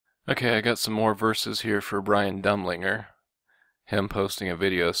Okay, I got some more verses here for Bryan Denlinger. Him posting a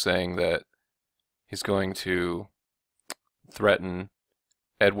video saying that he's going to threaten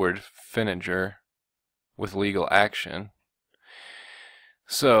Edward Finninger with legal action.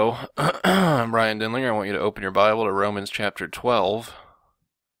 So, Bryan Denlinger, I want you to open your Bible to Romans chapter 12,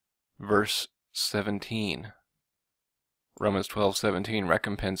 verse 17. Romans 12:17,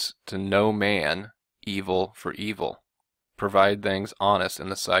 recompense to no man evil for evil. Provide things honest in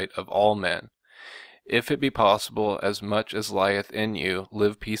the sight of all men. If it be possible, as much as lieth in you,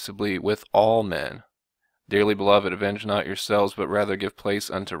 live peaceably with all men. Dearly beloved, avenge not yourselves, but rather give place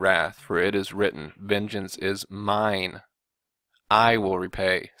unto wrath, for it is written, Vengeance is mine, I will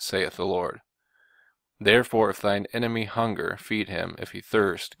repay, saith the Lord. Therefore, if thine enemy hunger, feed him. If he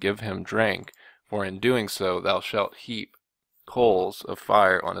thirst, give him drink, for in doing so thou shalt heap coals of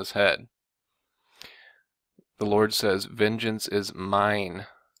fire on his head. The Lord says, vengeance is mine.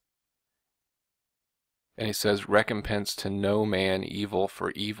 And he says, recompense to no man evil for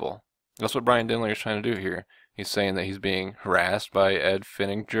evil. That's what Bryan Denlinger is trying to do here. He's saying that he's being harassed by Ed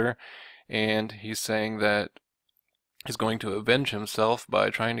Finninger, and he's saying that he's going to avenge himself by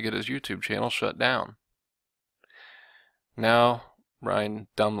trying to get his YouTube channel shut down. Now, Bryan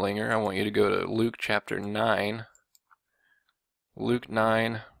Denlinger, I want you to go to Luke chapter 9. Luke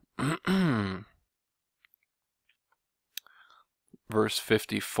 9, verse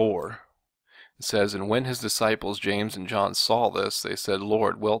 54. It says, And when his disciples James and John saw this, they said,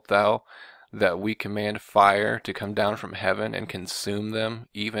 Lord, wilt thou that we command fire to come down from heaven and consume them,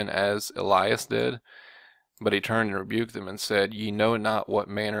 even as Elias did? But he turned and rebuked them and said, Ye know not what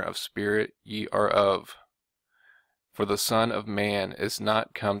manner of spirit ye are of. For the Son of Man is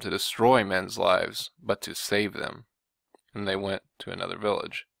not come to destroy men's lives, but to save them. And they went to another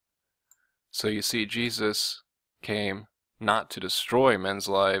village. So you see, Jesus came not to destroy men's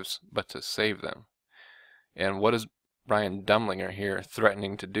lives, but to save them. And what is Bryan Denlinger here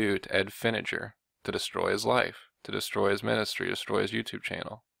threatening to do to Ed Finninger? To destroy his life, to destroy his ministry, to destroy his YouTube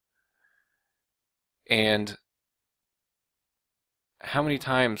channel. And how many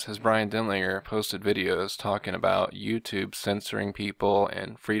times has Bryan Denlinger posted videos talking about YouTube censoring people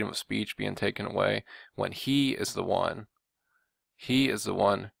and freedom of speech being taken away, when he is the one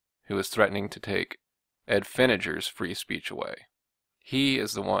who is threatening to take Ed Finninger's free speech away. He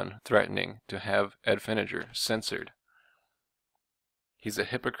is the one threatening to have Ed Finninger censored. He's a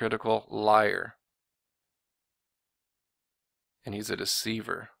hypocritical liar. And he's a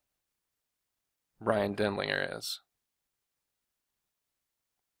deceiver. Bryan Denlinger is.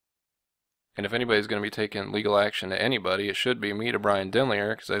 And if anybody's going to be taking legal action to anybody, it should be me to Bryan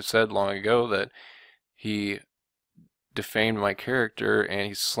Denlinger, because I've said long ago that he defamed my character and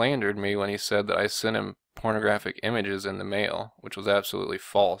he slandered me when he said that I sent him pornographic images in the mail, which was absolutely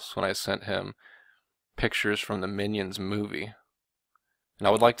false, when I sent him pictures from the Minions movie. And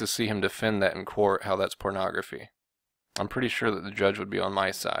I would like to see him defend that in court, how that's pornography. I'm pretty sure that the judge would be on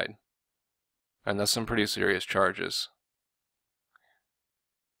my side. And that's some pretty serious charges.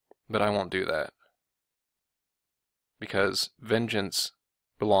 But I won't do that. Because vengeance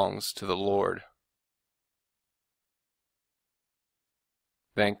belongs to the Lord.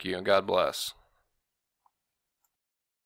 Thank you, and God bless.